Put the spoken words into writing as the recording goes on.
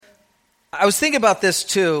I was thinking about this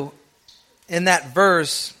too, in that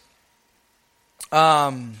verse.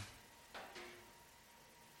 Our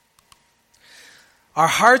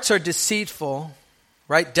hearts are deceitful,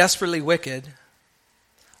 right? Desperately wicked,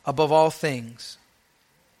 above all things.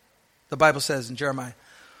 The Bible says in Jeremiah.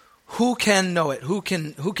 Who can know it? Who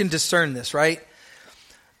can discern this, right?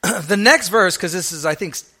 The next verse, because this is, I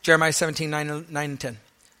think, Jeremiah 17, 9 and 10.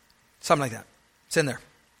 Something like that. It's in there.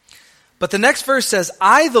 But the next verse says,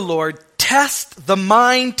 I, the Lord, test the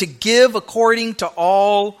mind to give according to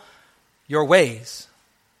all your ways.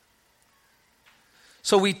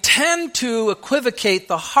 So we tend to equivocate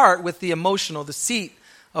the heart with the emotional, the seat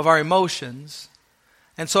of our emotions.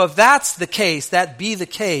 And so if that's the case, that be the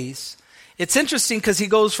case, it's interesting because he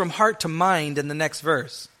goes from heart to mind in the next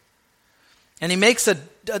verse. And he makes a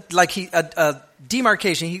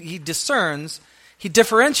demarcation. He discerns, he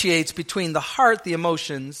differentiates between the heart, the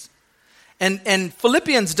emotions, and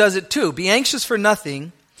Philippians does it too. Be anxious for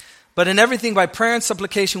nothing, but in everything by prayer and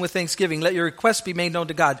supplication with thanksgiving, let your requests be made known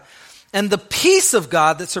to God. And the peace of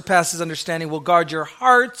God that surpasses understanding will guard your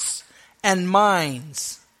hearts and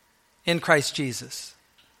minds in Christ Jesus.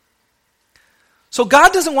 So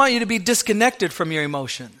God doesn't want you to be disconnected from your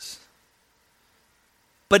emotions.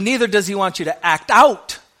 But neither does he want you to act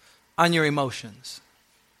out on your emotions.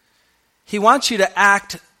 He wants you to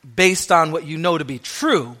act based on what you know to be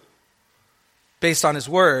true, based on his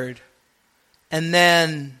word. And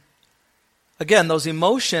then, again, those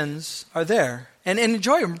emotions are there. And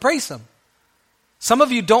enjoy them, embrace them. Some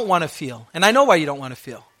of you don't want to feel. And I know why you don't want to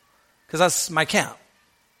feel. Because that's my camp.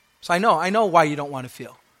 So I know why you don't want to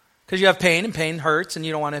feel. Because you have pain, and pain hurts, and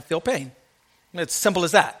you don't want to feel pain. It's simple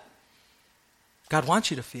as that. God wants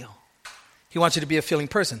you to feel. He wants you to be a feeling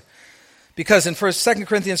person. Because in 2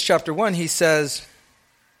 Corinthians chapter 1, he says,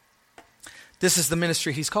 this is the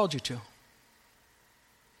ministry he's called you to.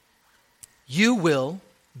 You will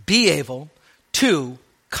be able to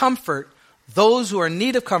comfort those who are in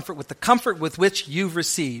need of comfort with the comfort with which you've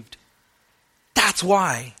received. That's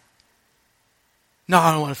why. No,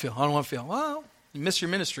 I don't want to feel. Well, you miss your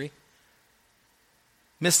ministry.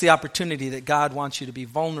 Miss the opportunity that God wants you to be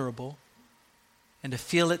vulnerable and to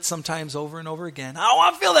feel it sometimes over and over again. I don't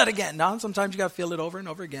want to feel that again. No, sometimes you got to feel it over and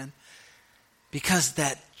over again. Because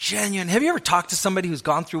that genuine, have you ever talked to somebody who's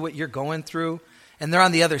gone through what you're going through and they're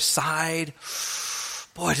on the other side?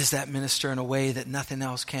 Boy, does that minister in a way that nothing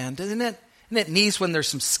else can. Isn't it nice when there's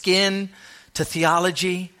some skin to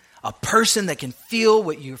theology? A person that can feel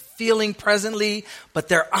what you're feeling presently, but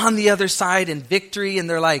they're on the other side in victory, and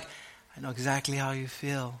they're like, I know exactly how you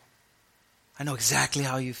feel. I know exactly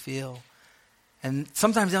how you feel. And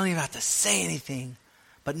sometimes they don't even have to say anything,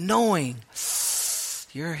 but knowing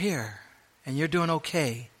you're here, and you're doing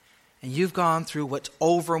okay, and you've gone through what's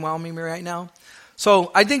overwhelming me right now.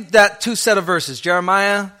 So I think that two set of verses,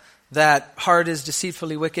 Jeremiah, that heart is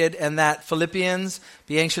deceitfully wicked, and that Philippians,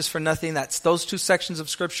 be anxious for nothing, that's those two sections of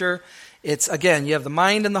Scripture. It's, again, you have the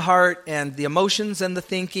mind and the heart and the emotions and the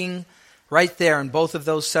thinking right there in both of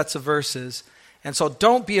those sets of verses. And so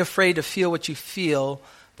don't be afraid to feel what you feel,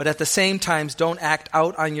 but at the same time, don't act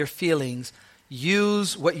out on your feelings.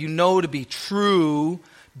 Use what you know to be true.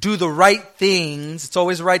 Do the right things. It's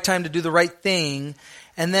always the right time to do the right thing.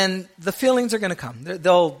 And then the feelings are going to come.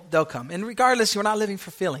 They'll come. And regardless, you're not living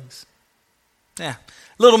for feelings. Yeah.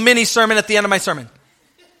 Little mini sermon at the end of my sermon.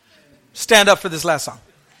 Stand up for this last song.